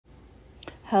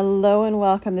Hello and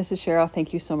welcome. This is Cheryl.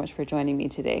 Thank you so much for joining me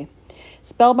today.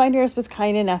 Spellbinders was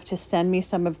kind enough to send me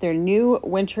some of their new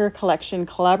winter collection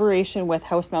collaboration with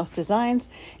House Mouse Designs,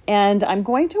 and I'm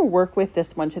going to work with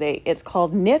this one today. It's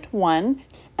called Knit One,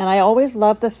 and I always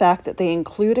love the fact that they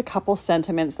include a couple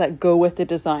sentiments that go with the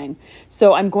design.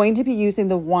 So I'm going to be using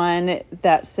the one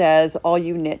that says all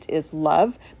you knit is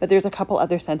love, but there's a couple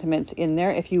other sentiments in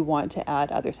there if you want to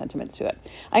add other sentiments to it.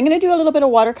 I'm going to do a little bit of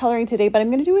watercoloring today, but I'm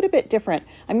going to do it a bit different.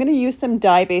 I'm going to use some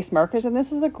dye-based markers, and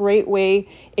this is a great way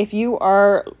if you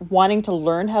are wanting to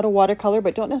learn how to watercolor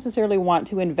but don't necessarily want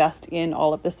to invest in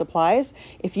all of the supplies.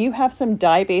 If you have some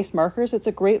dye-based markers, it's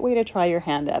a great way to try your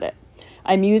hand at it.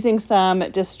 I'm using some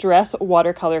Distress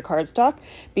watercolor cardstock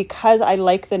because I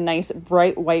like the nice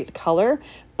bright white color,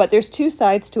 but there's two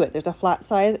sides to it. There's a flat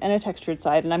side and a textured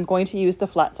side, and I'm going to use the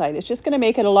flat side. It's just going to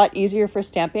make it a lot easier for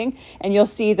stamping, and you'll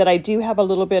see that I do have a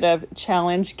little bit of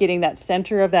challenge getting that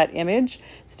center of that image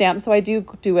stamped, so I do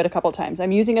it a couple times.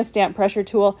 I'm using a stamp pressure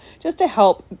tool just to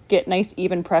help get nice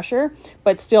even pressure,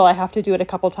 but still I have to do it a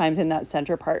couple times in that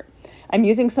center part. I'm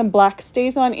using some black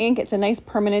StazOn ink. It's a nice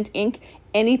permanent ink.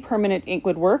 Any permanent ink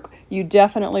would work. You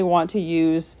definitely want to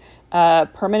use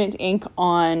permanent ink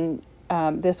on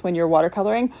this when you're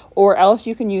watercoloring, or else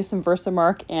you can use some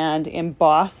Versamark and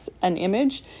emboss an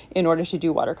image in order to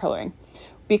do watercoloring.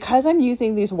 Because I'm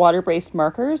using these water-based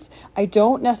markers, I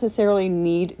don't necessarily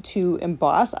need to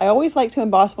emboss. I always like to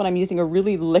emboss when I'm using a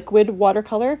really liquid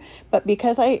watercolor, but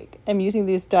because I am using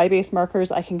these dye-based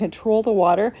markers, I can control the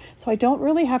water, so I don't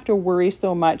really have to worry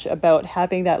so much about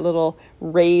having that little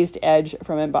raised edge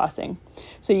from embossing.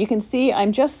 So you can see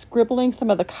I'm just scribbling some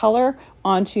of the color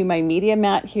onto my media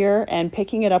mat here and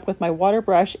picking it up with my water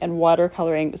brush and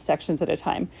watercoloring sections at a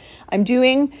time. I'm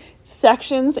doing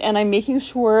sections and I'm making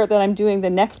sure that I'm doing the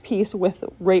next piece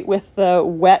right with the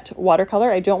wet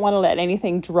watercolor. I don't want to let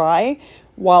anything dry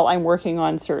while I'm working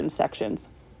on certain sections.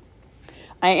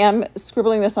 I am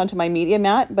scribbling this onto my media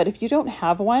mat, but if you don't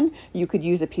have one, you could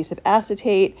use a piece of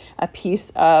acetate, a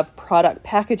piece of product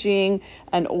packaging,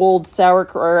 an old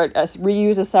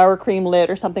reuse a sour cream lid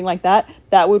or something like that.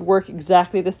 That would work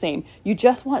exactly the same. You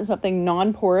just want something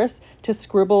non-porous to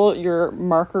scribble your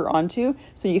marker onto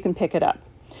so you can pick it up.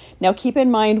 Now keep in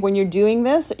mind when you're doing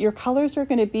this, your colors are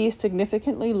going to be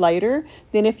significantly lighter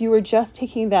than if you were just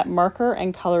taking that marker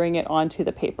and coloring it onto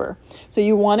the paper. So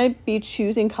you want to be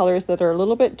choosing colors that are a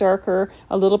little bit darker,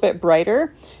 a little bit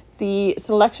brighter. The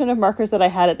selection of markers that I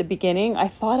had at the beginning, I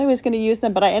thought I was going to use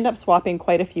them, but I ended up swapping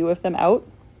quite a few of them out.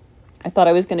 I thought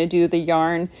I was going to do the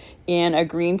yarn in a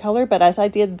green color, but as I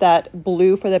did that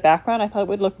blue for the background, I thought it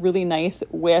would look really nice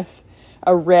with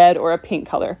a red or a pink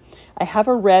color. I have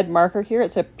a red marker here.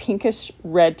 It's a pinkish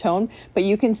red tone, but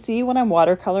you can see when I'm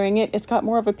watercoloring it, it's got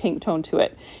more of a pink tone to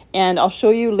it. And I'll show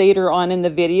you later on in the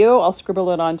video, I'll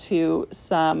scribble it onto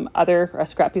some other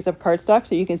scrap piece of cardstock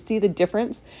so you can see the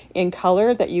difference in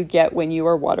color that you get when you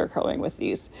are watercoloring with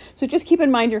these. So just keep in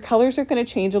mind your colors are going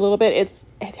to change a little bit.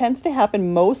 It tends to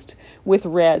happen most with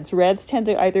reds. Reds tend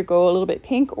to either go a little bit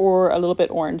pink or a little bit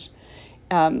orange.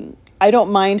 I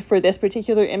don't mind for this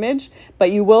particular image,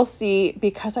 but you will see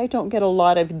because I don't get a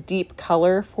lot of deep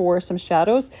color for some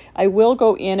shadows, I will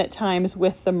go in at times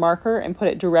with the marker and put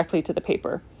it directly to the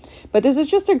paper. But this is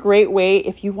just a great way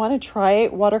if you want to try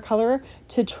watercolor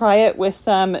to try it with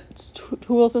some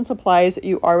tools and supplies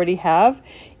you already have.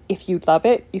 If you love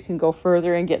it, you can go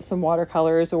further and get some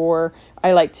watercolors, or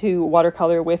I like to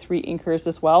watercolor with re-inkers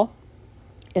as well.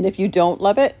 And if you don't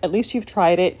love it, at least you've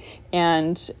tried it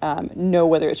and know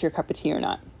whether it's your cup of tea or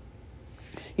not.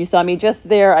 You saw me just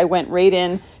there. I went right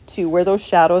in to where those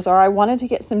shadows are. I wanted to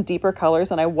get some deeper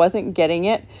colors and I wasn't getting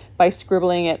it by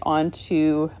scribbling it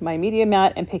onto my media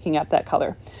mat and picking up that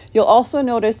color. You'll also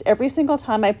notice every single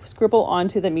time I scribble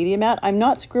onto the media mat, I'm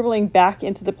not scribbling back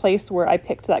into the place where I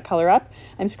picked that color up.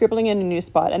 I'm scribbling in a new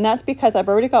spot, and that's because I've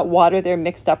already got water there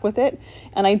mixed up with it,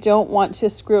 and I don't want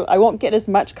to I won't get as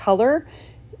much color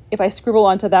if I scribble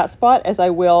onto that spot as I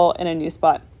will in a new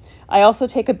spot. I also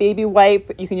take a baby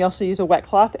wipe, you can also use a wet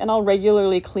cloth, and I'll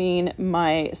regularly clean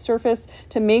my surface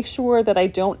to make sure that I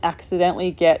don't accidentally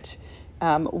get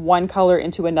one color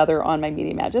into another on my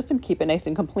media mat, just to keep it nice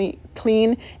and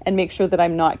clean and make sure that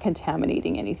I'm not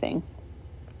contaminating anything.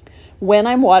 When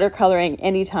I'm watercoloring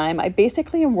anytime, I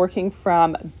basically am working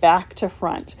from back to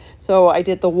front. So I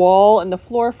did the wall and the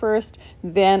floor first,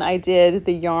 then I did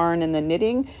the yarn and the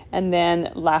knitting, and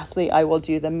then lastly I will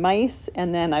do the mice,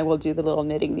 and then I will do the little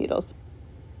knitting needles.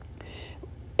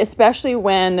 Especially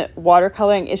when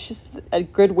watercoloring, it's just a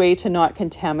good way to not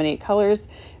contaminate colors.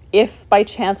 If by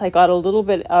chance I got a little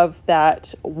bit of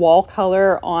that wall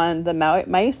color on the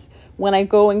mice, when I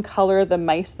go and color the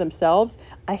mice themselves,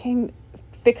 I can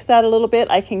fix that a little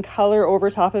bit. I can color over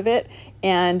top of it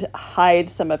and hide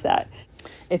some of that.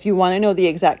 If you want to know the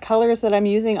exact colors that I'm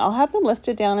using, I'll have them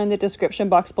listed down in the description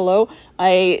box below.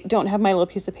 I don't have my little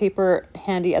piece of paper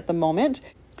handy at the moment,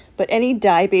 but any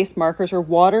dye-based markers or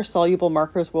water-soluble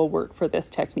markers will work for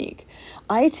this technique.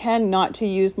 I tend not to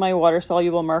use my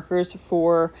water-soluble markers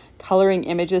for coloring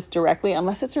images directly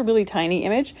unless it's a really tiny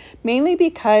image, mainly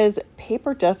because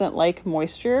paper doesn't like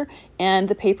moisture and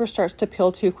the paper starts to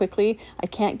pill too quickly. I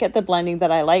can't get the blending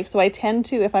that I like, so I tend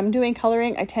to, if I'm doing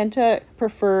coloring, I tend to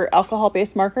prefer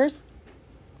alcohol-based markers.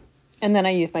 And then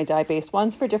I use my dye-based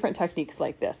ones for different techniques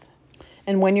like this.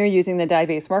 And when you're using the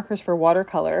dye-based markers for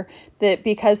watercolor, that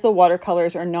because the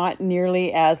watercolors are not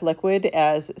nearly as liquid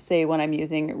as, say, when I'm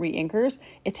using re-inkers,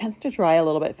 it tends to dry a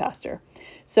little bit faster.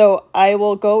 So I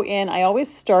will go in, I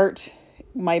always start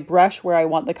my brush where I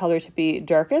want the color to be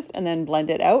darkest and then blend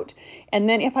it out. And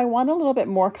then if I want a little bit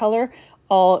more color,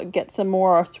 I'll get some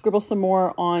more, or scribble some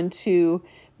more onto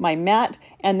my mat,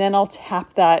 and then I'll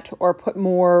tap that or put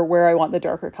more where I want the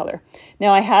darker color.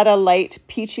 Now I had a light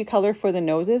peachy color for the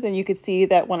noses, and you could see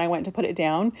that when I went to put it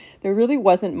down, there really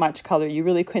wasn't much color. You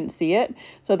really couldn't see it.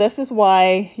 So this is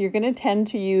why you're going to tend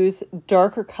to use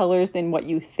darker colors than what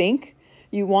you think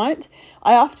you want.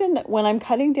 I often, when I'm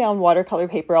cutting down watercolor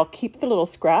paper, I'll keep the little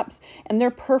scraps, and they're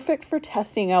perfect for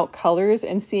testing out colors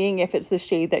and seeing if it's the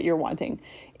shade that you're wanting.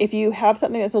 If you have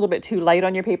something that's a little bit too light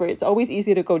on your paper, it's always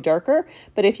easy to go darker,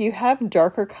 but if you have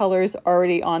darker colors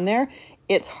already on there,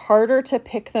 it's harder to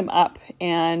pick them up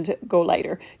and go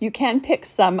lighter. You can pick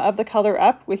some of the color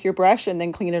up with your brush and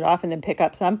then clean it off and then pick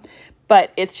up some,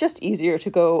 but it's just easier to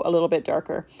go a little bit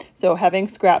darker. So having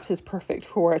scraps is perfect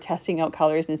for testing out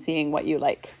colors and seeing what you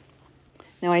like.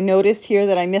 Now I noticed here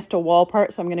that I missed a wall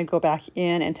part, so I'm going to go back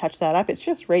in and touch that up. It's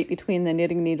just right between the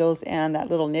knitting needles and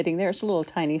that little knitting there. It's a little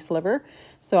tiny sliver.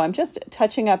 So I'm just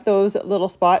touching up those little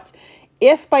spots.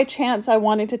 If by chance I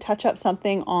wanted to touch up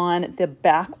something on the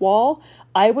back wall,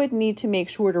 I would need to make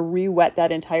sure to re-wet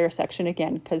that entire section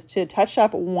again, because to touch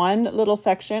up one little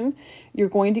section, you're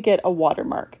going to get a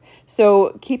watermark.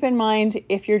 So keep in mind,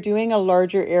 if you're doing a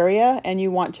larger area and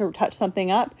you want to touch something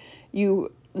up,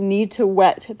 you need to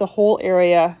wet the whole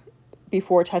area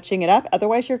before touching it up.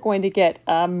 Otherwise, you're going to get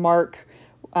a mark,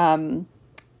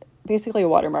 basically a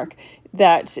watermark,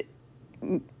 that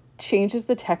changes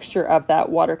the texture of that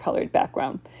watercolored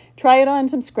background. Try it on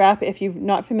some scrap if you're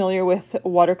not familiar with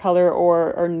watercolor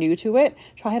or are new to it.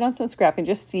 Try it on some scrap and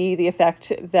just see the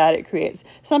effect that it creates.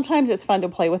 Sometimes it's fun to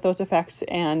play with those effects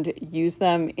and use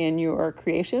them in your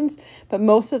creations, but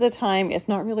most of the time it's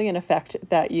not really an effect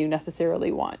that you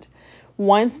necessarily want.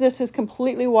 Once this is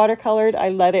completely watercolored, I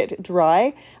let it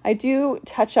dry. I do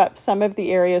touch up some of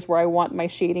the areas where I want my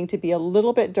shading to be a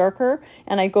little bit darker,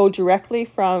 and I go directly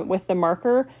with the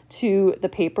marker to the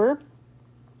paper,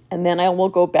 and then I will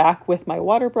go back with my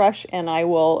water brush and I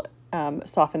will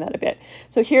soften that a bit.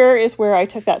 So here is where I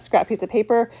took that scrap piece of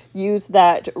paper, used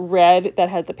that red that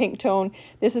had the pink tone.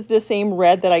 This is the same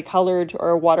red that I colored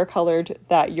or watercolored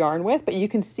that yarn with, but you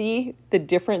can see the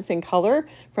difference in color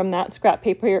from that scrap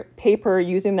paper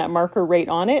using that marker right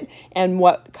on it and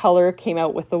what color came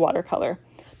out with the watercolor.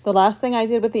 The last thing I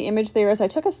did with the image there is I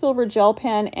took a silver gel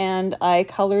pen and I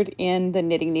colored in the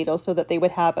knitting needles so that they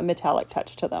would have a metallic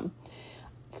touch to them.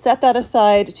 Set that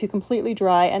aside to completely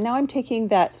dry, and now I'm taking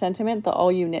that sentiment, the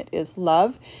all you knit is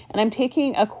love, and I'm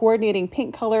taking a coordinating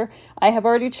pink color. I have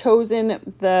already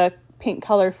chosen the pink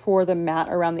color for the mat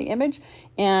around the image,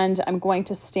 and I'm going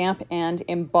to stamp and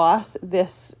emboss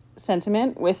this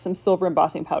sentiment with some silver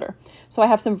embossing powder. So I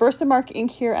have some Versamark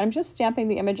ink here, and I'm just stamping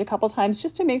the image a couple times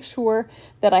just to make sure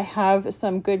that I have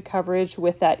some good coverage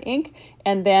with that ink,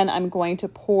 and then I'm going to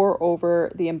pour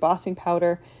over the embossing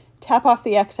powder, tap off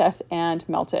the excess, and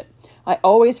melt it. I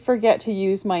always forget to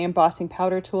use my embossing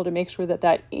powder tool to make sure that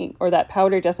that ink or that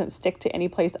powder doesn't stick to any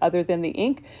place other than the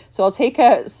ink. So I'll take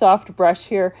a soft brush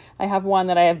here. I have one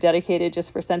that I have dedicated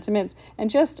just for sentiments, and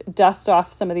just dust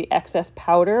off some of the excess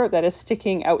powder that is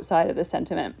sticking outside of the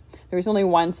sentiment. There was only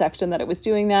one section that it was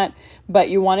doing that, but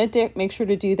you wanted to make sure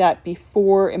to do that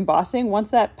before embossing.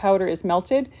 Once that powder is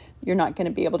melted, you're not going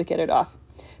to be able to get it off.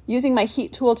 Using my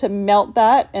heat tool to melt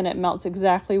that, and it melts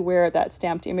exactly where that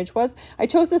stamped image was. I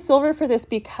chose the silver for this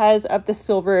because of the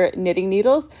silver knitting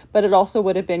needles, but it also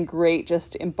would have been great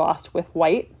just embossed with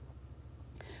white.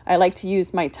 I like to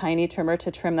use my tiny trimmer to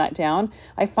trim that down.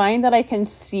 I find that I can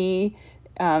see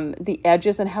the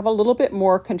edges and have a little bit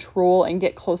more control and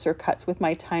get closer cuts with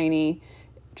my tiny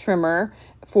trimmer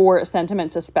for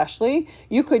sentiments especially.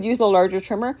 You could use a larger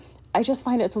trimmer. I just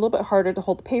find it's a little bit harder to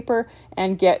hold the paper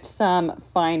and get some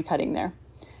fine cutting there.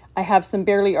 I have some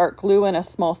Barely Art glue in a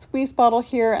small squeeze bottle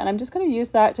here, and I'm just going to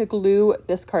use that to glue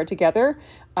this card together.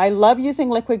 I love using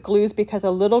liquid glues because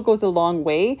a little goes a long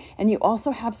way, and you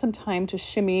also have some time to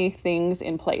shimmy things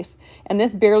in place. And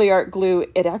this Barely Art glue,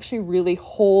 it actually really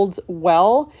holds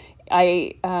well.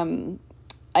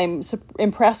 I'm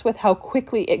impressed with how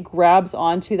quickly it grabs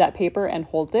onto that paper and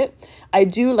holds it. I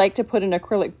do like to put an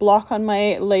acrylic block on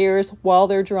my layers while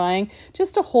they're drying,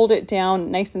 just to hold it down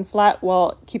nice and flat while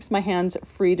it keeps my hands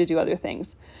free to do other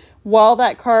things. While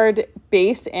that card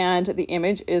base and the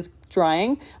image is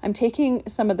drying, I'm taking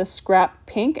some of the scrap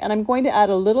pink and I'm going to add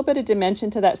a little bit of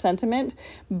dimension to that sentiment,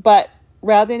 but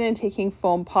rather than taking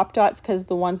foam pop dots, because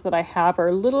the ones that I have are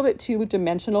a little bit too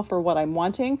dimensional for what I'm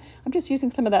wanting, I'm just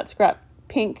using some of that scrap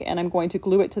pink and I'm going to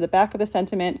glue it to the back of the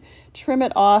sentiment, trim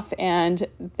it off, and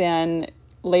then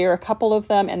layer a couple of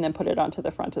them and then put it onto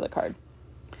the front of the card.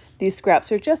 These scraps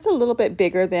are just a little bit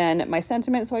bigger than my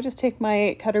sentiment, so I just take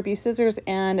my cutter bee scissors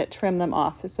and trim them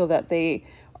off so that they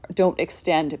don't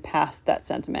extend past that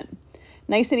sentiment.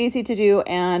 Nice and easy to do,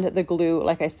 and the glue,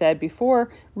 like I said before,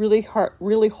 really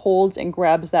holds and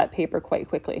grabs that paper quite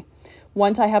quickly.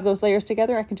 Once I have those layers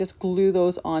together, I can just glue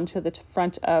those onto the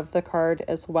front of the card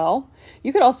as well.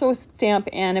 You could also stamp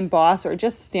and emboss or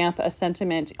just stamp a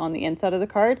sentiment on the inside of the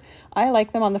card. I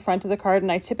like them on the front of the card,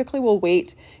 and I typically will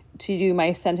wait to do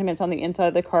my sentiments on the inside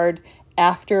of the card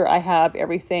after I have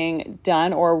everything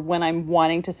done or when I'm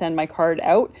wanting to send my card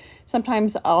out.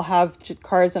 Sometimes I'll have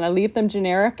cards and I leave them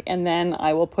generic, and then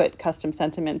I will put custom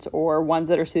sentiments or ones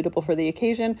that are suitable for the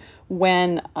occasion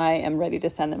when I am ready to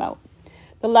send them out.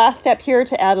 The last step here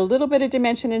to add a little bit of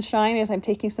dimension and shine is I'm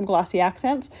taking some glossy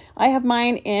accents. I have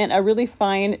mine in a really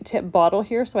fine tip bottle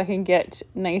here so I can get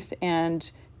nice and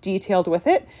detailed with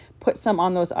it. Put some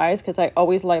on those eyes because I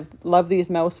always love these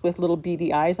mouse with little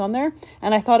beady eyes on there.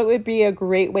 And I thought it would be a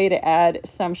great way to add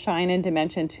some shine and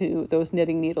dimension to those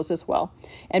knitting needles as well.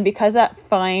 And because that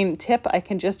fine tip, I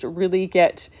can just really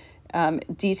get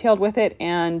detailed with it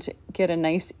and get a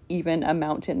nice even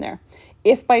amount in there.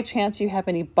 If by chance you have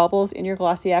any bubbles in your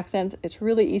glossy accents, it's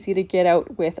really easy to get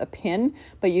out with a pin,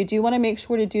 but you do want to make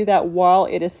sure to do that while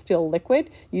it is still liquid.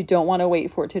 You don't want to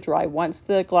wait for it to dry. Once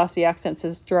the glossy accents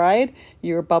is dried,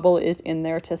 your bubble is in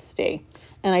there to stay.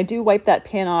 And I do wipe that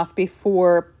pin off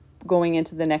before going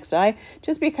into the next eye,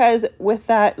 just because with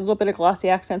that little bit of glossy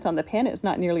accents on the pin, it's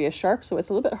not nearly as sharp, so it's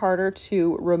a little bit harder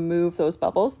to remove those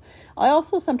bubbles. I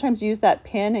also sometimes use that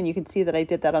pin, and you can see that I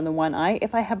did that on the one eye.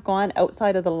 If I have gone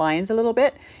outside of the lines a little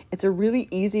bit, it's a really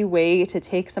easy way to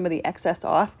take some of the excess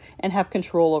off and have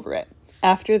control over it.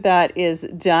 After that is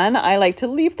done, I like to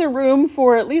leave the room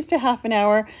for at least a half an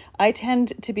hour. I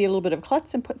tend to be a little bit of a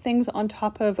klutz and put things on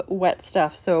top of wet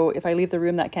stuff. So if I leave the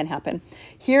room, that can happen.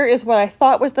 Here is what I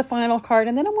thought was the final card.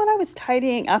 And then when I was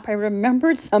tidying up, I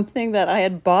remembered something that I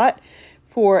had bought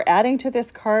for adding to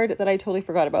this card that I totally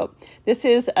forgot about. This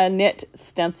is a knit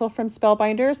stencil from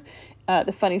Spellbinders.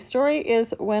 The funny story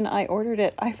is when I ordered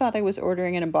it, I thought I was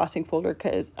ordering an embossing folder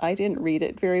because I didn't read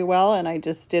it very well and I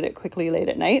just did it quickly late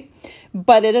at night.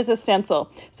 But it is a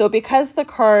stencil. So because the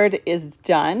card is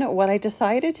done, what I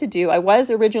decided to do, I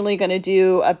was originally going to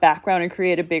do a background and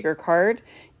create a bigger card,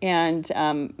 and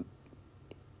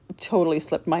totally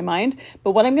slipped my mind.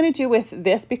 But what I'm going to do with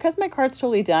this, because my card's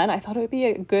totally done, I thought it would be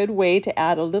a good way to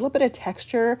add a little bit of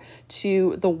texture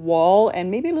to the wall and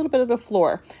maybe a little bit of the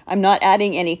floor. I'm not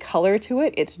adding any color to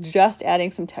it. It's just adding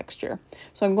some texture.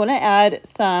 So I'm going to add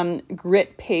some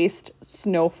grit paste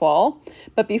snowfall.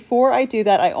 But before I do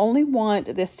that, I only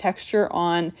want this texture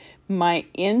on my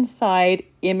inside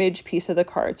image piece of the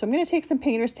card. So I'm going to take some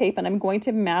painter's tape and I'm going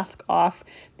to mask off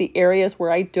the areas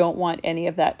where I don't want any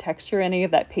of that texture, any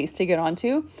of that paste to get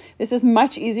onto. This is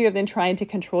much easier than trying to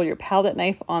control your palette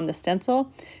knife on the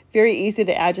stencil. Very easy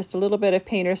to add just a little bit of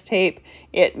painter's tape.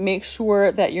 It makes sure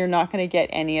that you're not going to get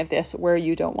any of this where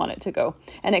you don't want it to go.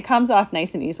 And it comes off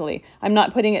nice and easily. I'm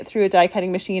not putting it through a die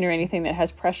cutting machine or anything that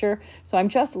has pressure, so I'm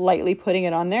just lightly putting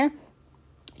it on there.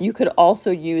 You could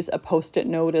also use a post-it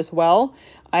note as well.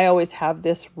 I always have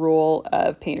this roll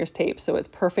of painter's tape, so it's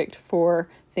perfect for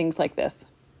things like this.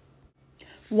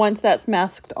 Once that's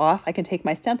masked off, I can take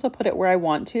my stencil, put it where I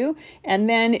want to, and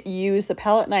then use the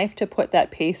palette knife to put that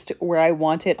paste where I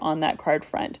want it on that card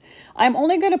front. I'm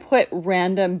only going to put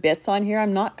random bits on here.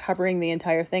 I'm not covering the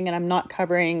entire thing, and I'm not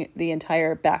covering the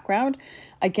entire background.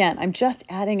 Again, I'm just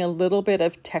adding a little bit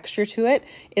of texture to it.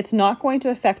 It's not going to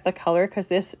affect the color because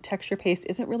this texture paste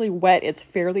isn't really wet. It's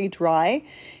fairly dry.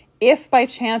 If by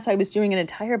chance I was doing an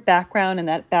entire background and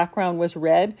that background was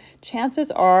red, chances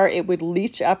are it would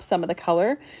leach up some of the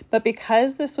color. But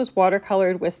because this was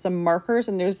watercolored with some markers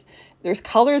and there's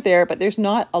color there, but there's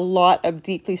not a lot of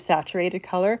deeply saturated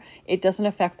color, it doesn't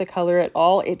affect the color at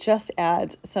all. It just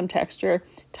adds some texture,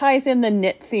 ties in the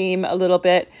knit theme a little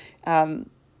bit. And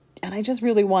I just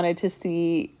really wanted to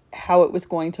see how it was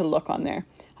going to look on there.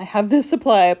 I have this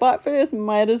supply I bought for this,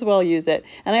 might as well use it.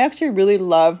 And I actually really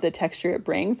love the texture it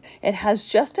brings. It has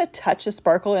just a touch of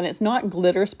sparkle, and it's not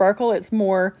glitter sparkle. It's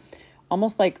more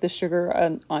almost like the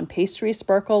sugar on pastry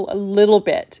sparkle, a little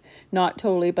bit, not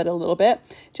totally, but a little bit.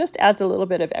 Just adds a little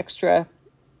bit of extra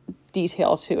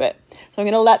detail to it. So I'm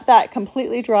going to let that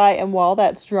completely dry, and while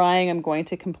that's drying, I'm going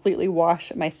to completely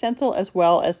wash my stencil as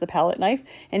well as the palette knife.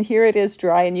 And here it is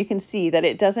dry, and you can see that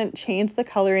it doesn't change the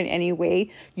color in any way.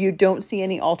 You don't see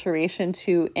any alteration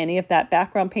to any of that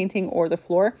background painting or the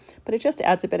floor, but it just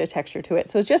adds a bit of texture to it.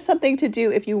 So it's just something to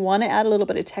do if you want to add a little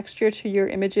bit of texture to your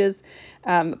images,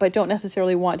 but don't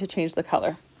necessarily want to change the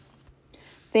color.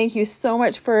 Thank you so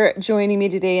much for joining me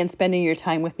today and spending your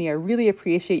time with me. I really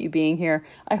appreciate you being here.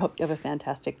 I hope you have a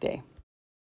fantastic day.